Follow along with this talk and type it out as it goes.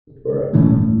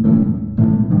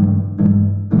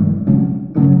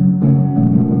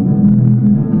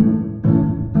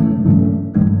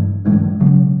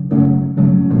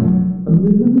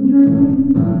living the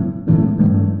dream.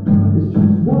 It's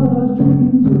just one of those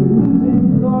dreams where you're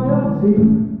losing loyalty.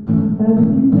 And if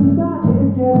you think that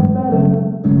it gets better,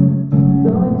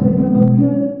 darling, take a look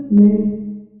at me.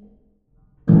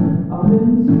 I'm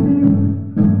in too deep,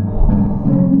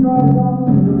 sitting right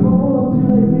on the bowl. I'm too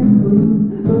lazy to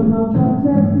clean, but I'm not trying to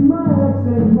text my ex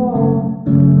anymore.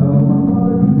 Oh, my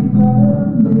father could be better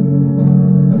than me.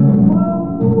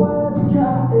 Whoa, where the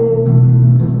cat is.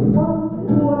 Whoa,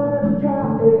 where the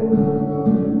cat is.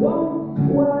 Whoa,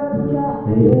 where the cat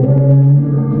is.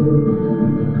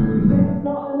 'Cause it's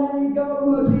not an ego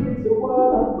boogie, it's a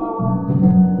word bar.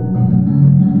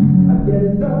 I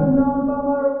get turned on by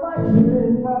my reflection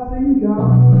in passing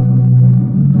cars.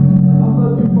 I'm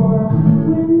looking for a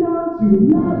window to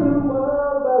another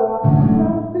world where I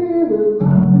don't feel as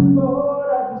lost and bored.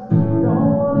 I just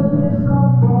don't wanna be a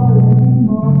soft boy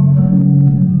anymore.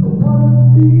 I wanna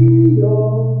be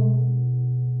yours.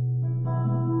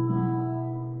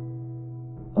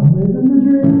 I'm living the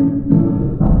dream.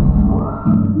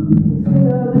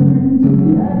 Consider the dream to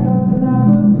the echoes and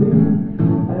apathy.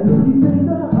 And if you think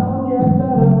that I'll get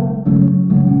better,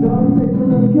 don't take a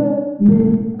look at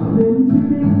me. I'm in too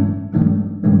deep.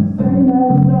 Same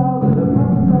hairstyle with the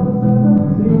presence of a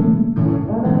 17.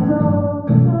 And I don't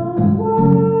know why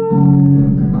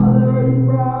mother ain't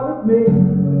proud of me.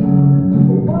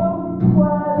 Whoa,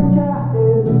 where the cat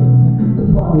is.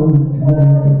 Whoa,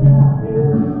 where the cat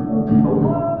is. Oh,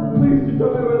 whoa. Please just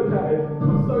tell me where the cat is.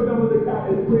 I'm so done with the cat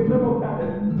is. Please, no more cat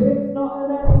is. It's not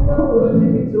an angle,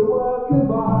 it's a work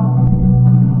of art.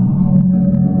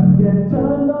 I get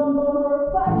turned on by my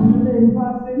reflection in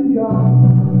passing cars.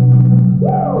 Woo!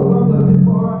 I'm looking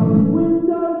for a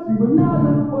window to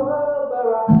another world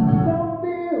where I don't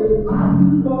feel as lost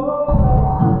and bored.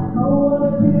 I don't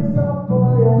wanna be a soft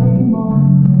boy anymore.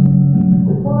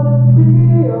 I wanna be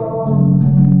yours.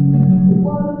 I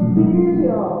wanna be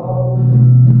yours.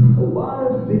 I wanna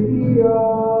be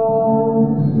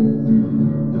yours.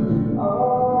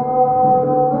 Oh,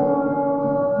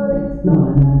 it's not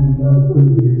an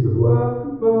ego.